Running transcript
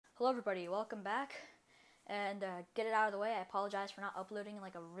Hello everybody, welcome back. And get it out of the way, I apologize for not uploading in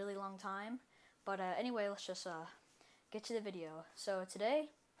like a really long time. But anyway, let's just get to the video. So today,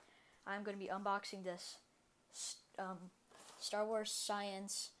 I'm going to be unboxing this Star Wars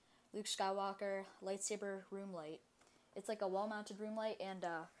Science Luke Skywalker Lightsaber room light. It's like a wall-mounted room light, and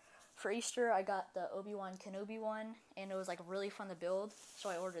for Easter I got the Obi-Wan Kenobi one, and it was like really fun to build, so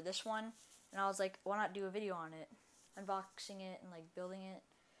I ordered this one, and I was like, why not do a video on it? Unboxing it and like building it.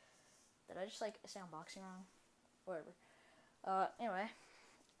 Did I just like say unboxing wrong? Whatever. Anyway,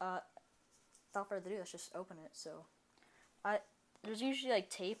 without further ado, let's just open it. So, there's usually like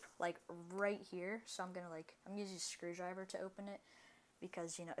tape like right here, so I'm using a screwdriver to open it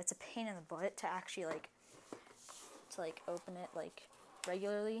because it's a pain in the butt to actually open it like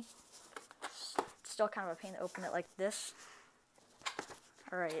regularly. Still kind of a pain to open it like this.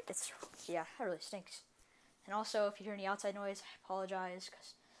 All right, that really stinks. And also, if you hear any outside noise, I apologize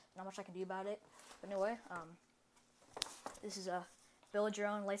because not much I can do about it. But anyway, this is a build your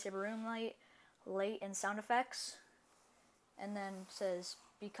own lightsaber room light and sound effects. And then it says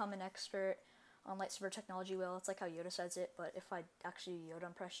become an expert on lightsaber technology. Well, it's like how Yoda says it, but if I actually do Yoda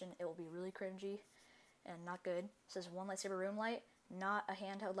impression, it will be really cringy and not good. It says one lightsaber room light, not a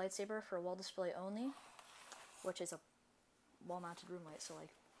handheld lightsaber for wall display only, which is a wall-mounted room light. So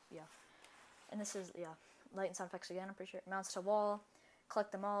yeah. And this is light and sound effects again. I'm pretty sure it mounts to wall.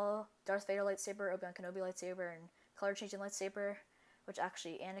 Collect them all. Darth Vader lightsaber, Obi-Wan Kenobi lightsaber, and color changing lightsaber, which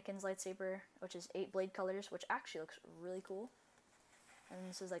actually Anakin's lightsaber, which is 8 blade colors, which actually looks really cool. And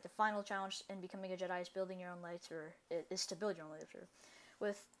this is like the final challenge in becoming a Jedi is building your own lightsaber. It is to build your own lightsaber.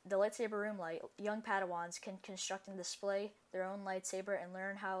 With the lightsaber room light, young Padawans can construct and display their own lightsaber and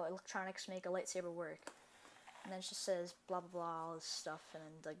learn how electronics make a lightsaber work. And then it just says blah blah blah, all this stuff, and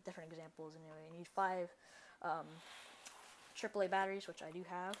then like different examples. Anyway, you need 5 AAA batteries, which I do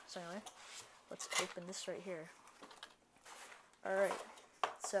have. So anyway, let's open this right here. Alright,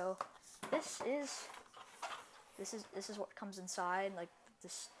 so this is what comes inside, like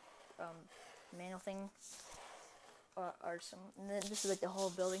this manual thing, and then this is like the whole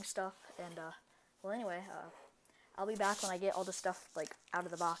building stuff. And well, anyway, I'll be back when I get all the stuff like out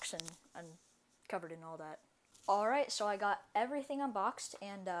of the box and covered in all that. Alright, so I got everything unboxed,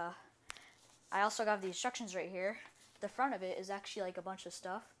 and I also got the instructions right here. The front of it is actually like a bunch of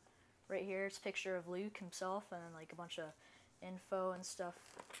stuff. Right here, it's a picture of Luke himself, and then like a bunch of info and stuff.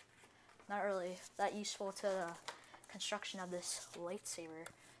 Not really that useful to the construction of this lightsaber,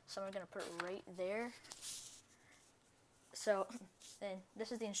 so I'm gonna put it right there. So then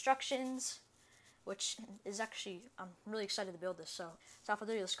this is the instructions, which is actually, I'm really excited to build this. So without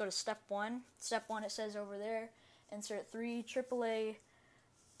further ado, let's go to step 1. Step 1, it says over there, insert 3 AAA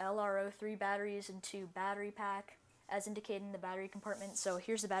LRO3 batteries into battery pack as indicated in the battery compartment. So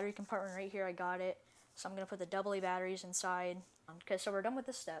here's the battery compartment right here. I got it. So I'm going to put the AA batteries inside. Okay, so we're done with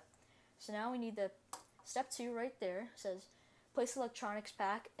this step. So now we need the step 2 right there. It says place electronics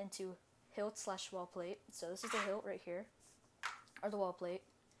pack into hilt/wall plate. So this is the hilt right here, or the wall plate.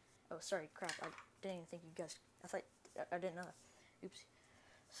 Oh, sorry, crap. I didn't even think you guys, I didn't know that. Oops.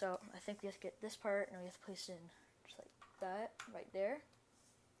 So I think we have to get this part, and we have to place it in just like that, right there.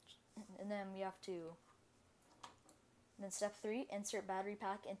 And then we have to, then step 3, insert battery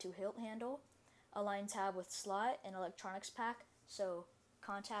pack into hilt handle. Align tab with slot and electronics pack, so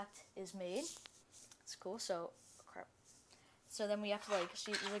contact is made. That's cool. So crap. So then we have to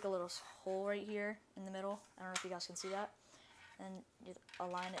see there's like a little hole right here in the middle. I don't know if you guys can see that. And you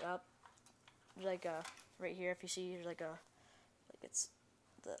align it up. There's like right here, if you see, there's like it's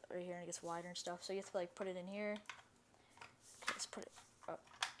right here, and it gets wider and stuff. So you have to put it in here. Okay, let's put it. Oh,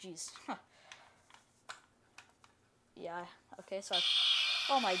 jeez. Huh. Yeah. Okay. So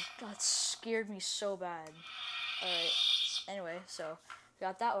oh my god, it scared me so bad. Alright, anyway, so we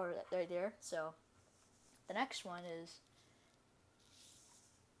got that right there. So the next one is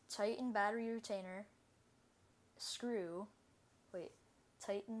tighten battery retainer screw.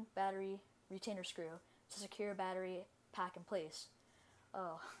 Tighten battery retainer screw to secure battery pack in place.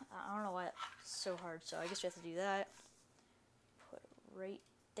 Oh, I don't know why it's so hard, so I guess we have to do that. Put it right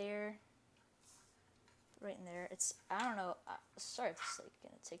there. Right in there. I don't know. Sorry if it's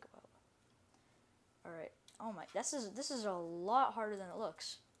gonna take a while. Alright. Oh my, this is a lot harder than it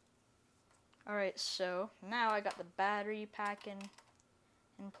looks. Alright, so now I got the battery pack in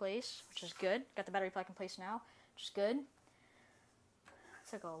place, which is good. Got the battery pack in place now, which is good. It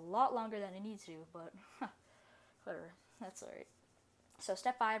took a lot longer than it needs to, but whatever. That's alright. So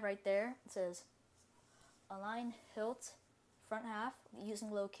step 5 right there, it says align hilt front half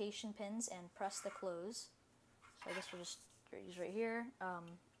using location pins and press the close. So I guess we'll just use right here.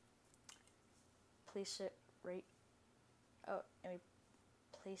 place it right. Oh, let me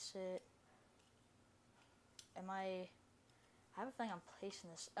place it. I have a feeling I'm placing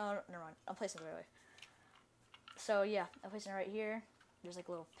this. Oh, never mind. I'm placing it the right way. So yeah, I'm placing it right here. There's like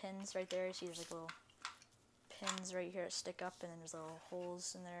little pins right there. See, there's like little pins right here that stick up, and then there's little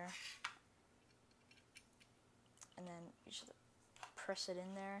holes in there. And then you should press it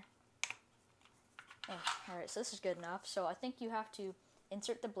in there. Oh, alright, so this is good enough. So I think you have to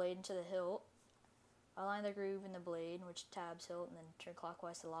insert the blade into the hilt, align the groove in the blade, which tabs hilt, and then turn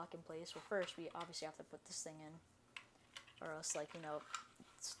clockwise to lock in place. Well, first we obviously have to put this thing in, or else, like, you know,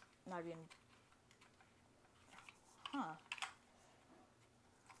 it's not even. Huh.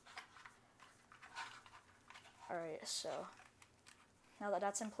 Alright, so now that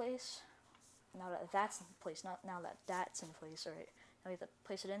that's in place, now that that's in place, not now that that's in place, alright, now we have to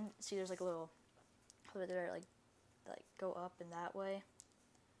place it in. See, there's like a little over there, like go up in that way,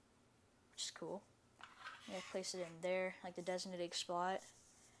 which is cool. You have to place it in there, like the designated spot,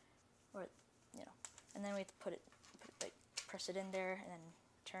 or, you know, and then we have to put it like, press it in there, and then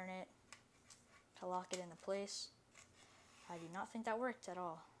turn it to lock it into place. I do not think that worked at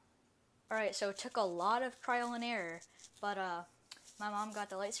all. Alright, so it took a lot of trial and error, but my mom got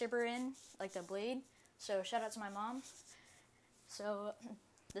the lightsaber in, like the blade, so shout out to my mom. So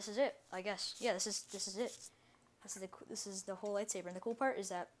this is it, I guess. Yeah, this is it. This is the whole lightsaber, and the cool part is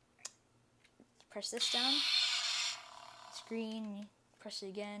that you press this down, it's green, you press it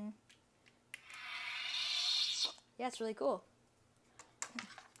again. Yeah, it's really cool.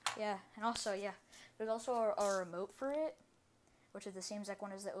 Yeah, and also, yeah, there's also a remote for it, which is the same exact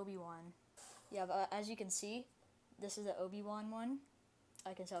one as the Obi-Wan. Yeah, but as you can see, this is the Obi-Wan one.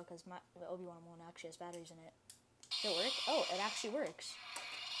 I can tell because the Obi-Wan one actually has batteries in it. Does it work? Oh, it actually works.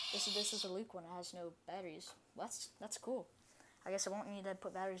 This is a Luke one. It has no batteries. That's cool. I guess I won't need to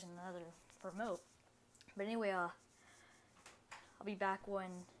put batteries in another remote. But anyway, I'll be back when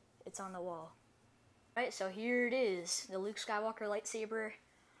it's on the wall. Alright, so here it is, the Luke Skywalker lightsaber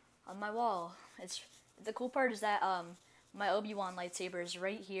on my wall. The cool part is that my Obi-Wan lightsaber is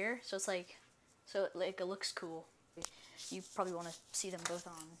right here, so it's like, it looks cool. You probably want to see them both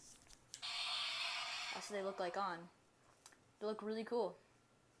on. That's what they look like on. They look really cool.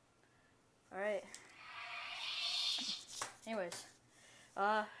 Alright. Anyways,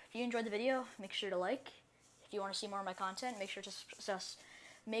 if you enjoyed the video, make sure to like. If you want to see more of my content, make sure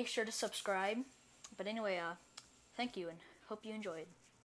to subscribe. But anyway, thank you and hope you enjoyed.